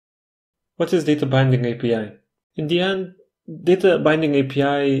What is data binding API? In the end, data binding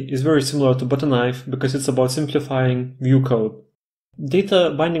API is very similar to ButterKnife because it's about simplifying Vue code.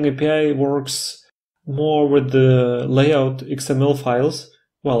 Data binding API works more with the layout XML files.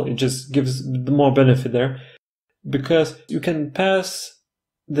 Well, it just gives more benefit there because you can pass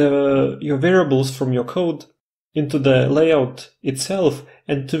your variables from your code into the layout itself,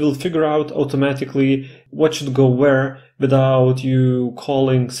 and it will figure out automatically what should go where without you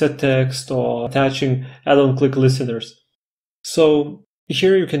calling setText or attaching add-on click listeners. So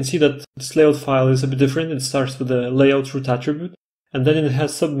here you can see that this layout file is a bit different. It starts with the layout root attribute, and then it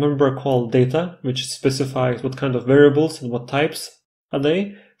has submember called data, which specifies what kind of variables and what types are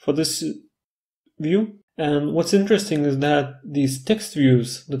they for this view. And what's interesting is that these text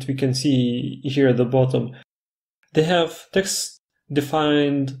views that we can see here at the bottom, they have text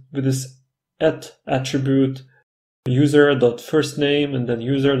defined with this attribute user.firstname and then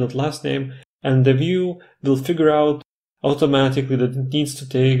user.lastname, and the view will figure out automatically that it needs to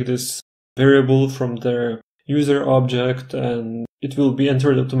take this variable from their user object, and it will be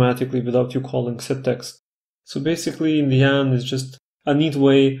entered automatically without you calling setText. So basically, in the end, it's just a neat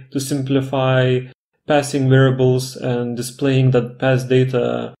way to simplify passing variables and displaying that pass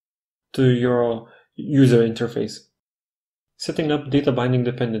data to your user interface. Setting up data binding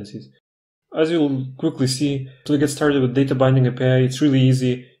dependencies. As you'll quickly see, to get started with data binding API, it's really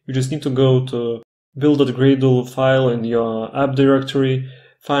easy. You just need to go to build.gradle file in your app directory,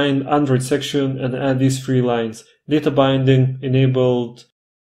 find Android section, and add these 3 lines. Data binding enabled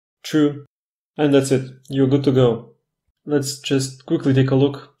true, and that's it. You're good to go. Let's just quickly take a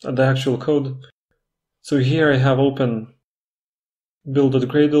look at the actual code. So here I have open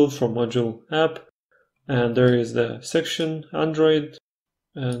build.gradle from module app, and there is the section Android,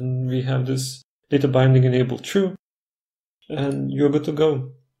 and we have this data binding enabled true, and you're good to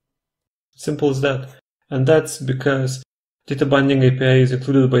go. Simple as that. And that's because data binding API is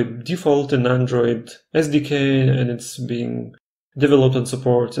included by default in Android SDK, and it's being developed and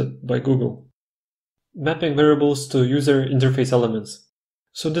supported by Google. Mapping variables to user interface elements.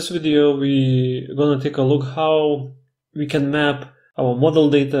 So in this video, we're going to take a look how we can map our model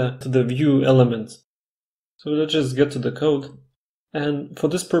data to the view elements. So let's just get to the code. And for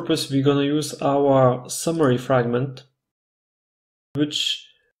this purpose, we're going to use our summary fragment, which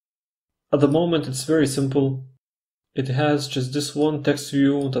at the moment it's very simple. It has just this one text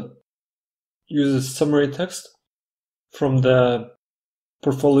view that uses summary text from the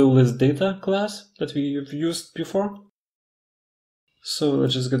portfolio list data class that we've used before. So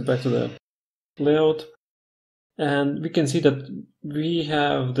let's just get back to the layout. And we can see that we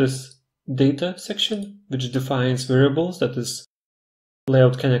have this data section, which defines variables that this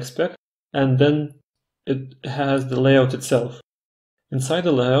layout can expect. And then it has the layout itself. Inside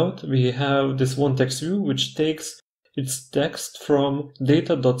the layout, we have this one text view, which takes its text from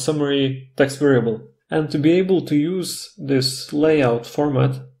data.summary text variable. And to be able to use this layout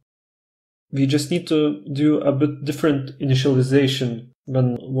format, we just need to do a bit different initialization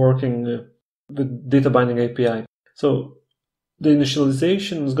when working with data binding API. So the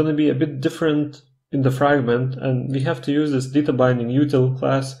initialization is going to be a bit different in the fragment, and we have to use this data binding util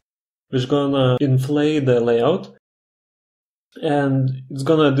class, which is going to inflate the layout, and it's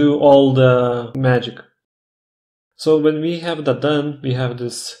going to do all the magic. So when we have that done, we have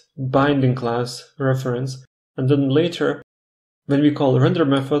this binding class reference, and then later, when we call render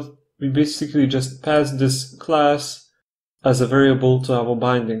method, we basically just pass this class as a variable to our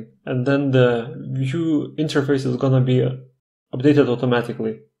binding, and then the view interface is going to be updated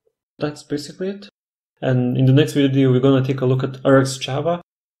automatically. That's basically it. And in the next video, we're going to take a look at RxJava,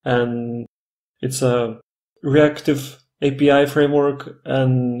 and it's a reactive API framework,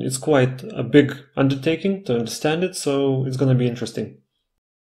 and it's quite a big undertaking to understand it, so it's going to be interesting.